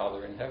from your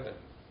Father in heaven.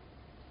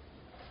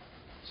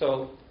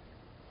 So,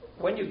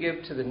 when you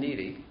give to the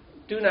needy,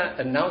 do not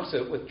announce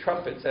it with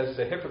trumpets as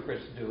the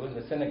hypocrites do in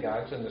the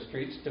synagogues and the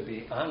streets to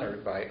be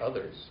honored by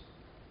others.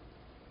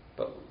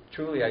 But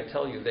truly I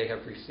tell you, they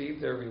have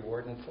received their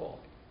reward in full.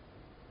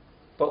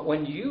 But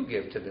when you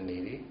give to the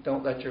needy,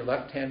 don't let your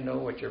left hand know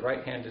what your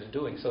right hand is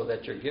doing, so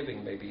that your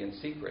giving may be in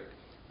secret.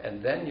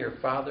 And then your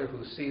Father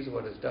who sees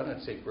what is done in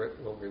secret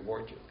will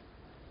reward you.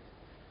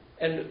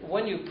 And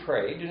when you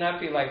pray, do not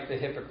be like the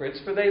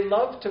hypocrites, for they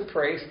love to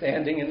pray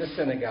standing in the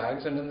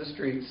synagogues and in the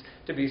streets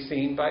to be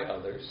seen by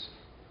others.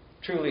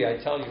 Truly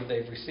I tell you,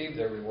 they've received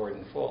their reward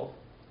in full.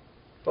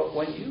 But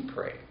when you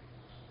pray,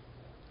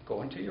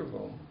 go into your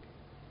room,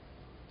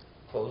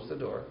 close the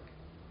door,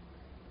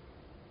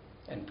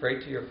 and pray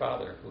to your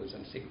Father who is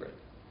in secret.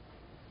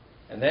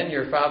 And then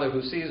your Father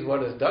who sees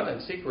what is done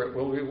in secret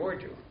will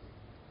reward you.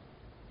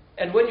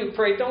 And when you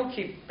pray, don't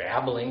keep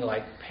babbling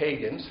like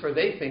pagans, for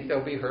they think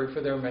they'll be heard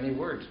for their many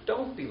words.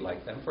 Don't be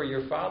like them, for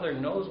your Father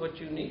knows what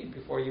you need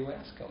before you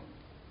ask Him.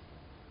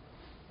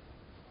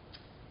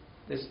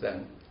 This,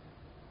 then,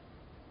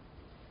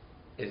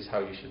 is how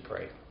you should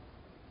pray.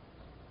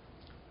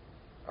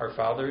 Our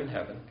Father in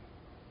heaven,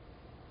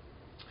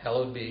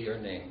 hallowed be your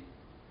name.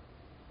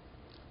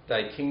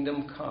 Thy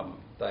kingdom come,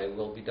 thy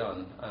will be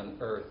done on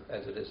earth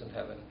as it is in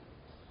heaven.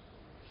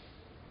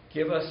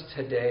 Give us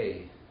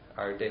today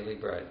our daily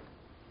bread.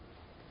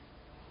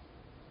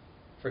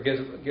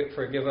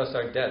 Forgive us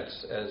our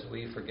debts as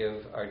we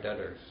forgive our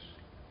debtors.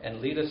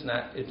 And lead us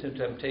not into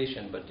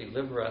temptation, but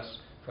deliver us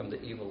from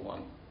the evil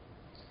one.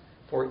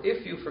 For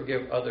if you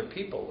forgive other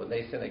people when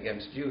they sin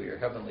against you, your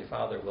heavenly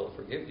Father will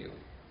forgive you.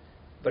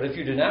 But if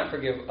you do not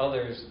forgive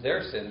others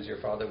their sins,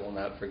 your Father will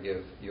not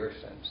forgive your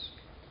sins.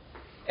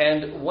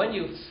 And when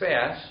you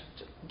fast,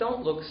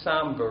 don't look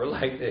somber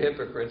like the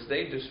hypocrites.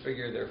 They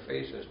disfigure their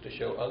faces to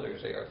show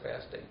others they are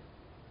fasting.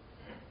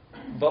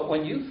 But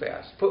when you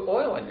fast, put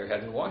oil on your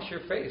head and wash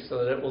your face,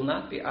 so that it will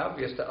not be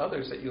obvious to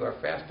others that you are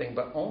fasting,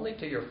 but only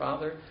to your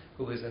Father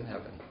who is in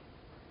heaven.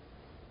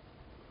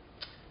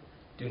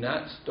 Do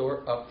not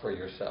store up for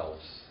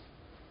yourselves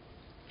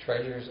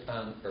treasures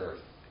on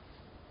earth,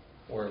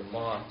 where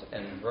moth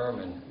and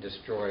vermin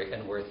destroy,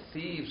 and where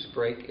thieves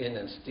break in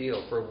and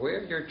steal. For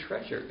where your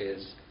treasure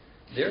is,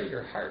 there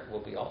your heart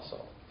will be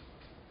also.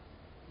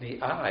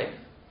 The eye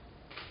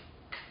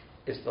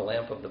is the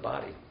lamp of the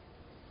body.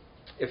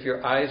 If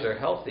your eyes are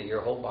healthy,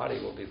 your whole body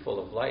will be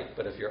full of light.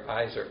 But if your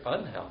eyes are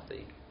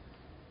unhealthy,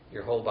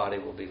 your whole body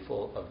will be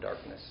full of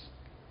darkness.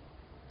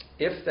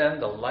 If then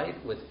the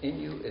light within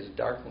you is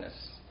darkness,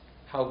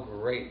 how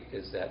great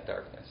is that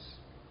darkness?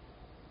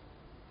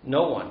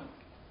 No one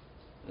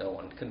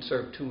can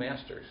serve two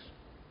masters.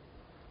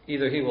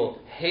 Either he will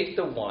hate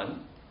the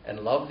one and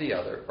love the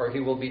other, or he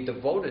will be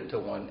devoted to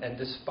one and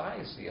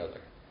despise the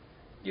other.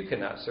 You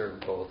cannot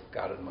serve both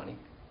God and money.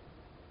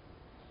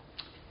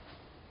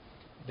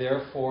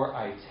 Therefore,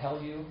 I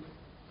tell you,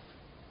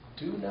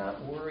 do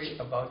not worry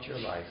about your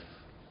life,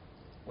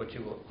 what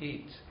you will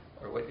eat,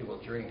 or what you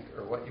will drink,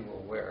 or what you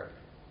will wear.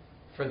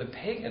 For the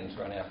pagans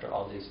run after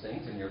all these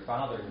things, and your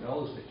Father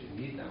knows that you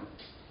need them.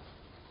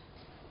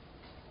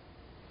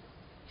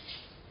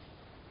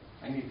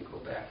 I need to go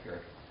back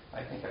here.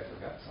 I think I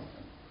forgot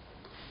something.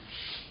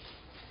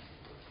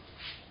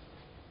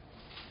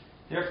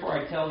 Therefore,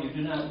 I tell you,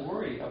 do not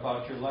worry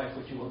about your life,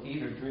 what you will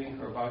eat or drink,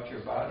 or about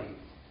your body,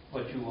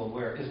 what you will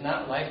wear. Is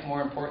not life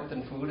more important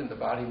than food, and the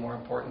body more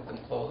important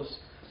than clothes?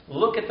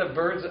 Look at the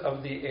birds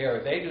of the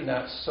air. They do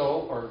not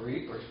sow or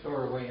reap or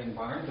store away in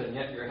barns, and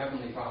yet your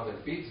heavenly Father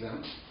feeds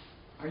them.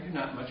 Are you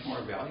not much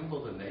more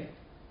valuable than they?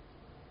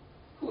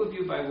 Who of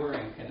you by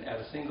worrying can add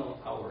a single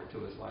hour to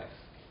his life?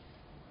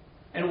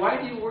 And why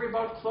do you worry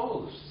about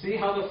clothes? See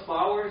how the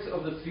flowers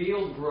of the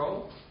field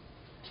grow?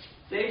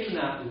 They do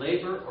not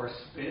labor or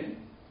spin.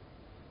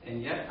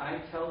 And yet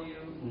I tell you,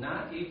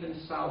 not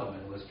even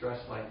Solomon was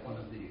dressed like one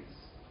of these.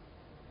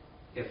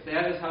 If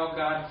that is how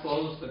God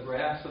clothes the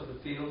grass of the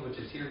field, which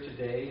is here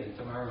today and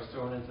tomorrow is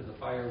thrown into the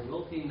fire,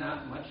 will he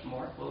not much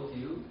more clothe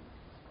you,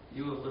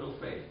 you of little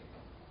faith?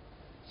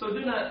 So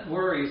do not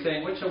worry,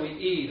 saying, what shall we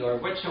eat, or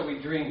what shall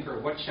we drink, or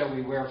what shall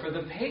we wear? For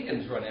the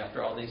pagans run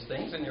after all these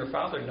things, and your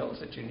Father knows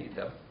that you need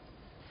them.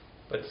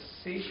 But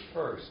seek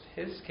first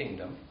his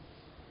kingdom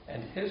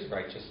and his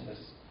righteousness,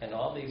 and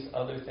all these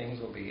other things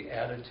will be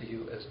added to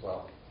you as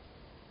well.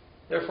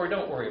 Therefore,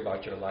 don't worry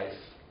about your life.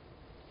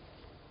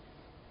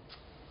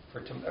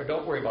 Or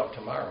don't worry about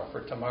tomorrow,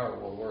 for tomorrow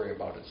will worry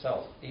about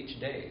itself. Each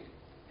day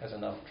has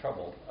enough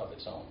trouble of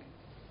its own.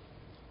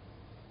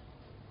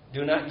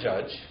 Do not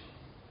judge,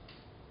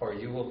 or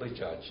you will be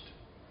judged.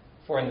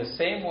 For in the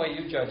same way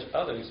you judge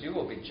others, you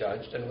will be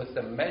judged, and with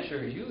the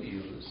measure you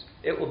use,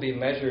 it will be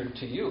measured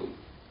to you.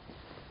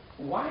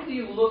 Why do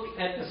you look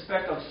at the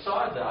speck of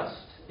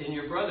sawdust in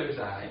your brother's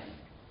eye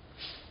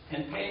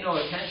and pay no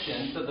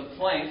attention to the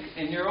plank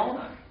in your own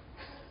eye?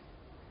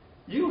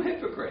 You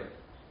hypocrite!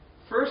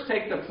 First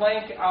take the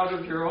plank out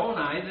of your own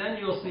eye, then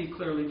you'll see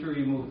clearly to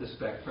remove the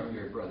speck from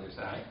your brother's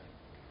eye.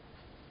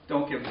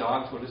 Don't give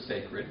dogs what is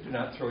sacred. Do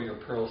not throw your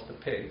pearls to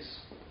pigs.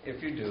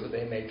 If you do,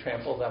 they may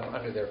trample them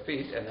under their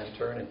feet and then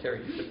turn and tear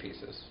you to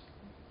pieces.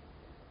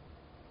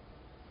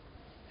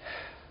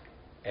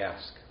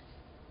 Ask,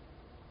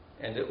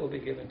 and it will be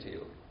given to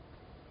you.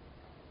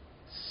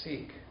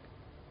 Seek,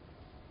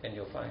 and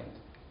you'll find.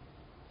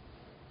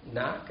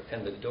 Knock,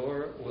 and the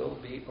door will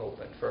be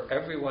opened. For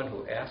everyone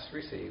who asks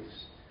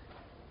receives.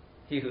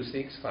 He who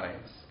seeks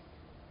finds.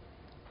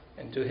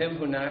 And to him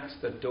who knocks,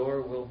 the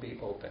door will be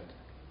opened.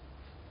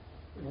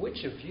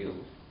 Which of you,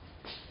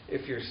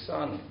 if your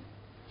son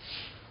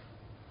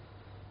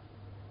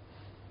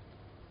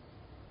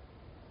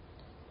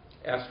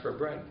asks for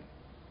bread,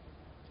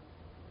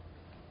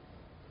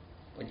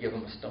 would give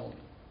him a stone?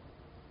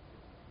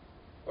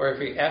 Or if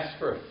he asks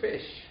for a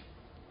fish,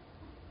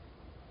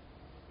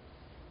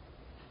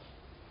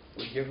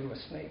 would give him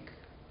a snake?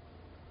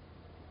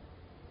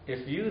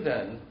 If you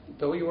then,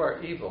 though you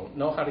are evil,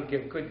 know how to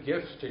give good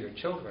gifts to your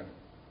children,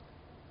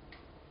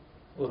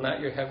 will not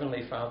your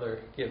heavenly Father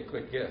give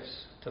good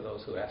gifts to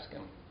those who ask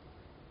him?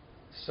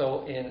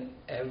 So in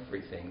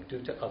everything,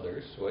 do to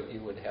others what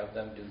you would have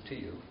them do to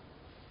you.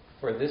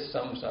 For this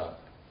sums up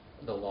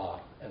the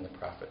law and the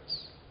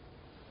prophets.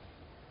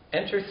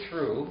 Enter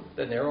through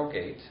the narrow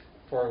gate,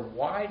 for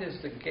wide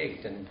is the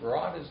gate and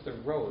broad is the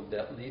road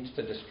that leads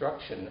to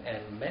destruction,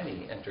 and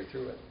many enter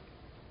through it.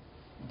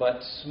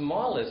 But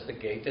small is the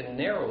gate and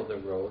narrow the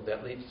road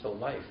that leads to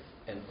life,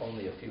 and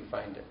only a few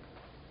find it.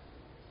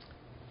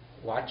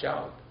 Watch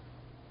out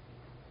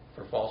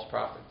for false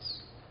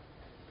prophets.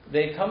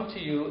 They come to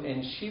you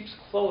in sheep's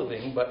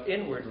clothing, but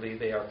inwardly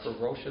they are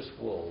ferocious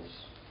wolves.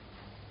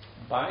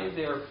 By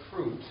their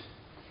fruit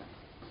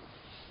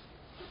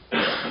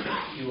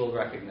you will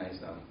recognize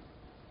them.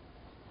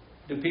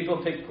 Do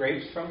people pick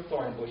grapes from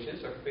thorn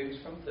bushes or figs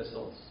from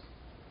thistles?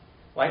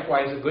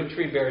 Likewise, a good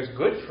tree bears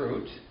good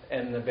fruit,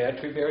 and the bad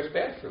tree bears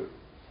bad fruit.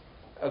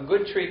 A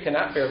good tree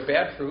cannot bear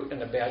bad fruit,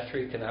 and a bad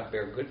tree cannot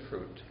bear good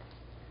fruit.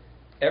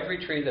 Every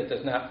tree that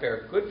does not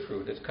bear good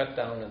fruit is cut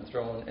down and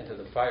thrown into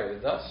the fire.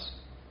 Thus,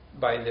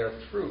 by their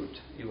fruit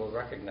you will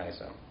recognize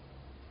them.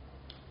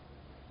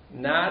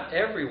 Not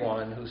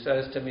everyone who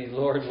says to me,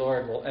 Lord,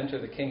 Lord, will enter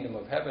the kingdom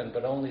of heaven,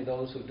 but only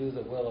those who do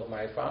the will of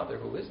my Father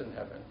who is in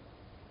heaven.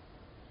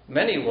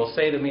 Many will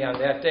say to me on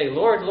that day,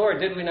 Lord, Lord,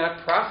 did we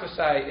not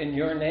prophesy in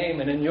your name,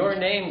 and in your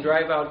name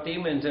drive out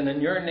demons, and in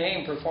your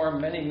name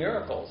perform many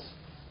miracles?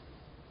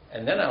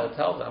 And then I will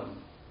tell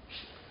them,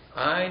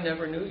 I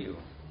never knew you.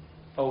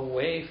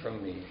 Away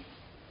from me,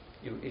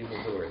 you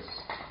evildoers.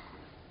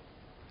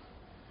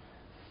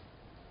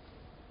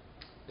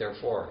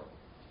 Therefore,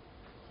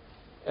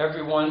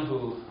 everyone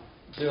who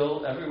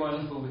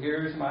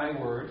hears my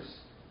words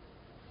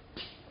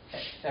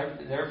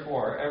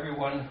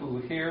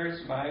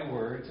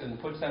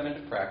and puts them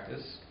into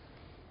practice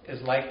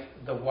is like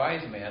the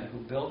wise man who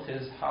built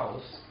his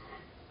house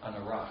on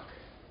a rock.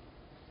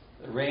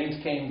 The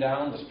rains came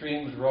down, the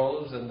streams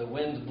rose, and the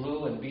winds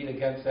blew and beat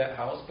against that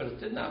house, but it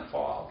did not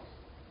fall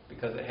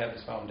because it had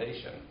its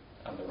foundation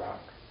on the rock.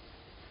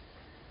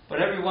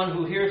 But everyone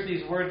who hears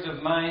these words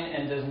of mine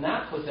and does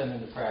not put them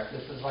into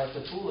practice is like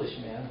the foolish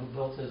man who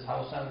built his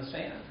house on the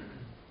sand.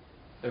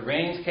 The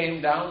rains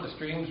came down, the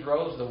streams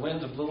rose, the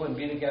winds blew and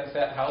beat against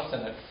that house,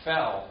 and it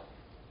fell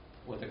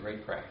with a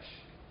great crash.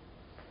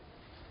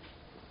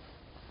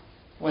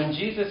 When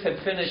Jesus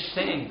had finished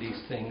saying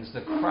these things,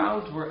 the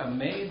crowds were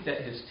amazed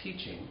at his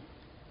teaching,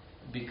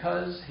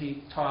 because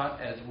he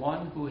taught as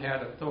one who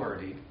had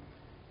authority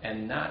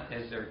and not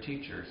as their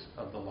teachers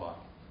of the law.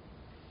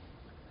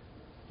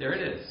 There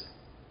it is,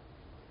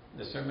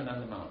 the Sermon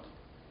on the Mount.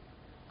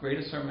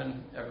 Greatest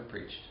sermon ever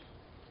preached.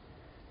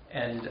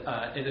 And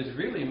it is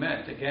really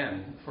meant,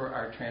 again, for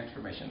our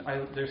transformation.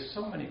 There's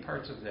so many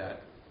parts of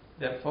that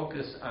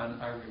focus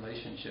on our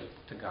relationship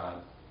to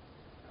God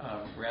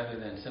rather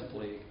than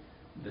simply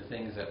the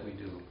things that we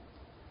do.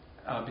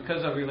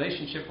 Because our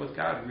relationship with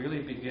God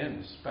really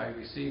begins by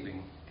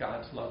receiving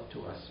God's love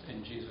to us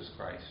in Jesus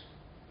Christ.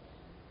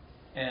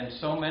 And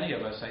so many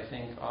of us, I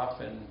think,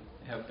 often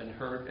have been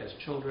hurt as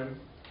children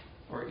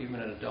or even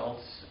as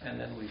adults, and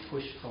then we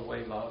push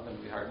away love and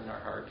we harden our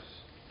hearts.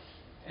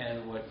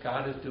 And what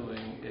God is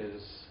doing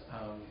is,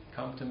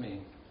 come to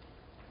me,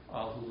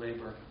 all who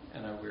labor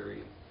and are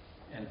weary,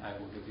 and I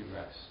will give you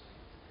rest.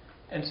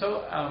 And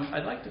so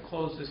I'd like to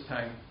close this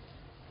time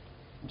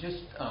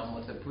just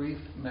with a brief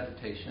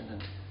meditation.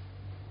 And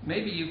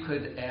maybe you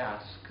could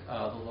ask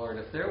the Lord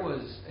if there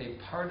was a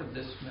part of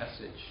this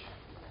message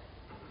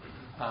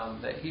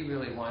that he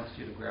really wants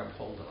you to grab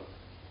hold of.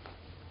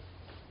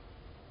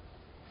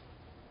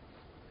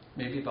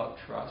 Maybe about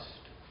trust.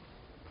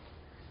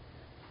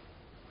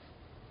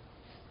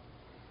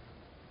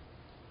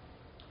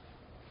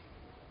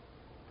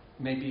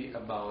 Maybe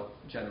about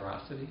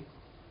generosity.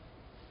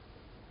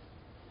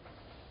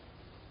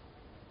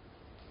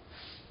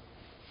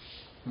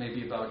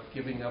 Maybe about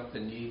giving up the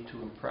need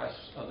to impress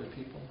other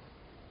people.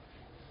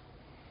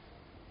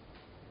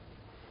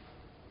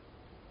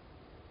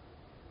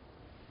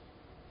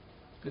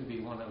 Could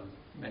be one of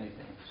many things.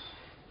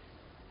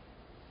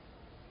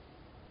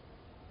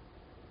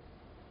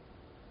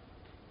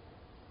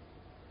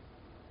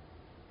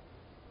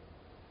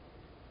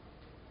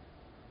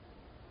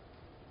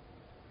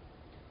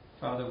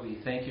 Father, we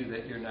thank you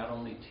that you're not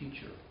only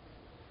teacher,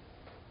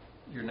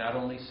 you're not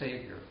only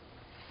Savior,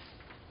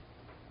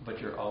 but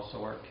you're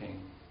also our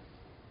King.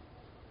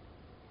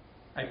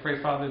 I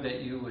pray, Father,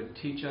 that you would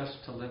teach us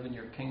to live in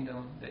your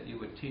kingdom, that you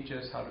would teach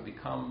us how to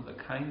become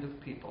the kind of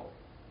people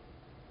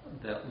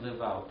that live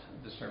out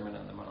the Sermon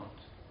on the Mount.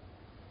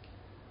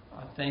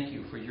 Thank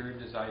you for your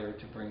desire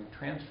to bring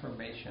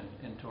transformation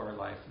into our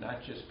life,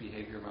 not just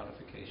behavior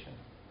modification.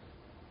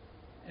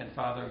 And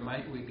Father,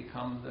 might we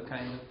become the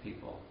kind of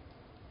people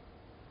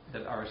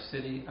that are a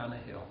city on a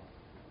hill.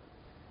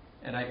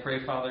 And I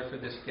pray, Father, for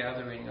this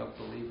gathering of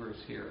believers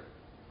here,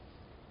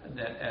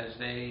 that as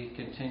they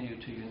continue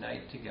to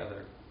unite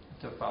together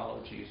to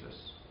follow Jesus,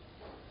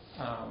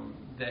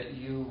 that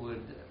you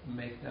would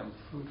make them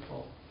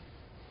fruitful,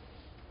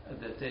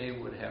 that they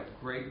would have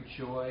great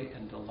joy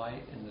and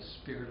delight in the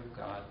Spirit of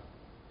God,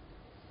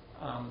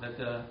 that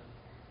the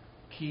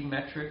key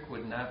metric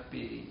would not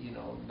be,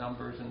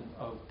 numbers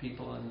of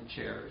people in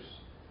chairs,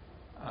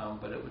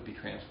 but it would be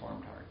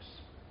transformed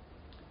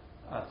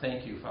hearts.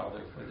 Thank you,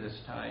 Father, for this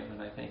time,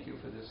 and I thank you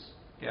for this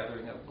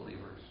gathering of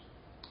believers.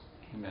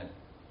 Amen.